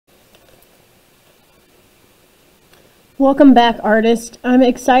Welcome back, artist. I'm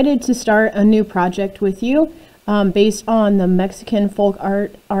excited to start a new project with you based on the Mexican folk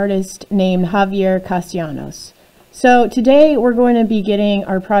art artist named Xavier Castellanos. So today we're going to be getting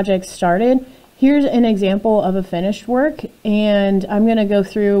our project started. Here's an example of a finished work, and I'm going to go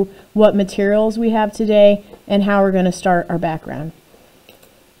through what materials we have today and how we're going to start our background.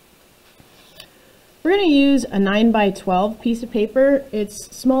 We're going to use a 9x12 piece of paper. It's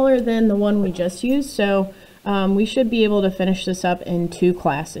smaller than the one we just used, so we should be able to finish this up in 2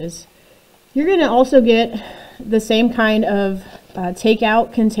 classes. You're going to also get the same kind of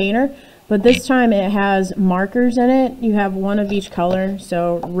takeout container, but this time it has markers in it. You have one of each color,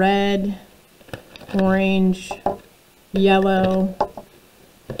 so red, orange, yellow,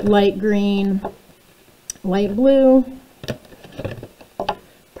 light green, light blue,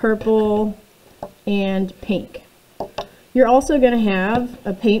 purple, and pink. You're also going to have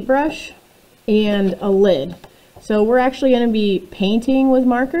a paintbrush and a lid. So we're actually going to be painting with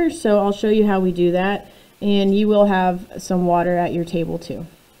markers, so I'll show you how we do that, and you will have some water at your table too.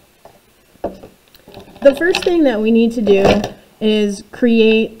 The first thing that we need to do is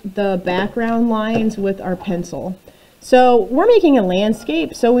create the background lines with our pencil. So we're making a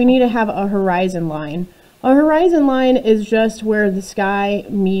landscape, so we need to have a horizon line. A horizon line is just where the sky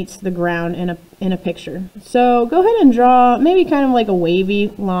meets the ground in a picture. So go ahead and draw maybe kind of like a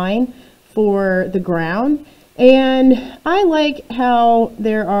wavy line for the ground. And I like how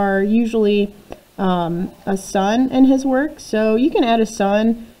there are usually a sun in his work, so you can add a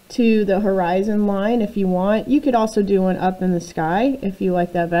sun to the horizon line if you want. You could also do one up in the sky if you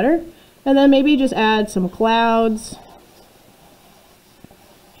like that better, and then maybe just add some clouds.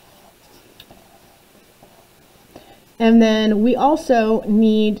 And then we also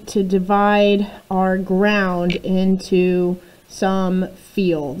need to divide our ground into some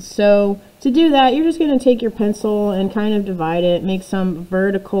fields. So to do that, you're just going to take your pencil and kind of divide it, make some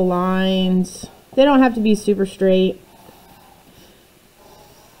vertical lines. They don't have to be super straight.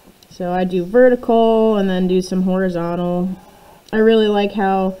 So I do vertical and then do some horizontal. I really like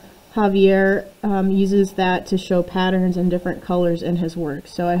how Xavier uses that to show patterns and different colors in his work.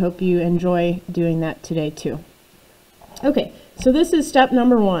 So I hope you enjoy doing that today too. Okay, so this is step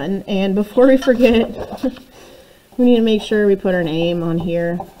number 1, and before we forget, we need to make sure we put our name on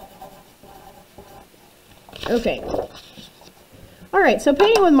here. Okay. Alright, so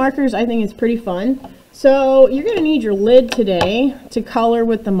painting with markers I think is pretty fun. So you're going to need your lid today to color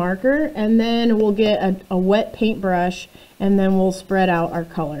with the marker, and then we'll get a wet paintbrush and then we'll spread out our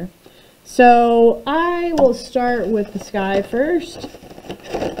color. So I will start with the sky first.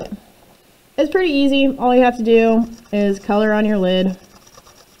 It's pretty easy. All you have to do is color on your lid.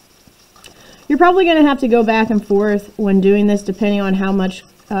 You're probably going to have to go back and forth when doing this depending on how much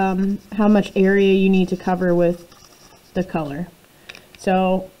area you need to cover with the color.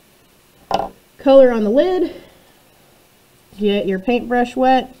 So color on the lid, get your paintbrush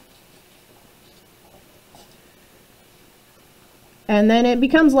wet, and then it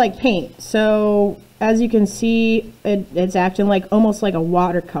becomes like paint. So as you can see, it's acting like almost like a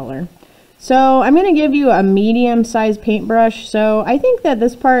watercolor. So I'm going to give you a medium-sized paintbrush, so I think that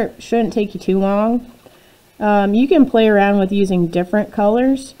this part shouldn't take you too long. You can play around with using different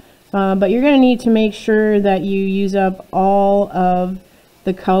colors, but you're going to need to make sure that you use up all of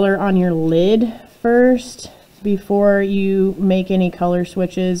the color on your lid first before you make any color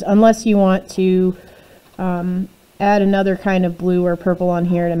switches, unless you want to add another kind of blue or purple on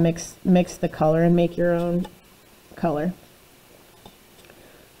here to mix the color and make your own color.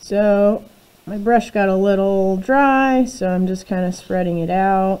 So my brush got a little dry, so I'm just kind of spreading it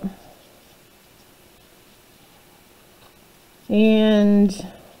out. And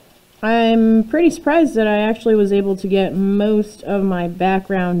I'm pretty surprised that I actually was able to get most of my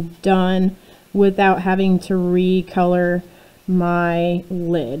background done without having to recolor my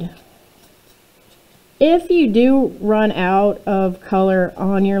lid. If you do run out of color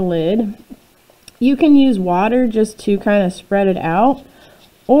on your lid, you can use water just to kind of spread it out,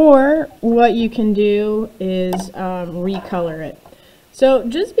 or what you can do is recolor it. So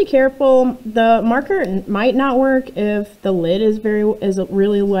just be careful. The marker might not work if the lid is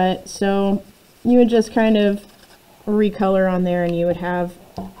really wet, so you would just kind of recolor on there and you would have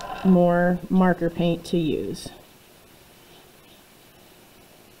more marker paint to use.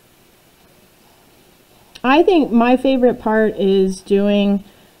 I think my favorite part is doing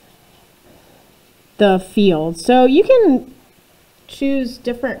the field. So you can choose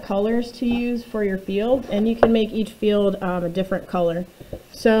different colors to use for your field, and you can make each field a different color.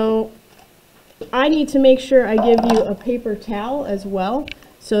 So I need to make sure I give you a paper towel as well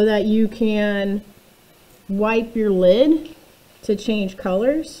so that you can wipe your lid to change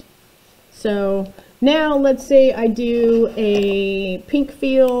colors. So now let's say I do a pink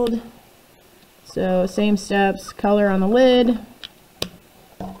field. So same steps, color on the lid,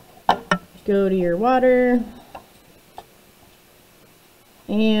 go to your water,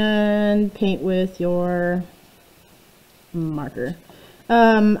 and paint with your marker.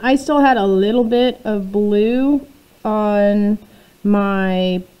 I still had a little bit of blue on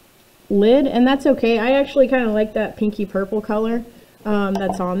my lid, and that's okay. I actually kind of like that pinky purple color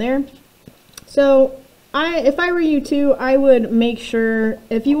that's on there. So if I were you too, I would make sure,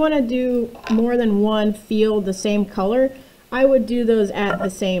 if you want to do more than one field the same color, I would do those at the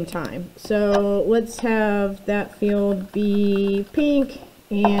same time. So let's have that field be pink,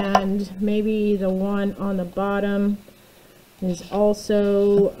 and maybe the one on the bottom is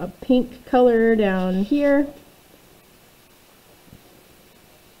also a pink color down here.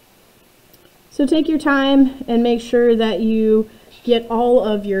 So take your time and make sure that you get all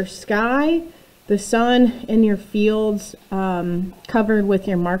of your sky, the sun, and your fields covered with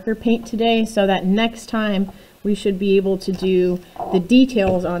your marker paint today, so that next time we should be able to do the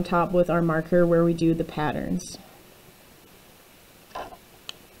details on top with our marker where we do the patterns.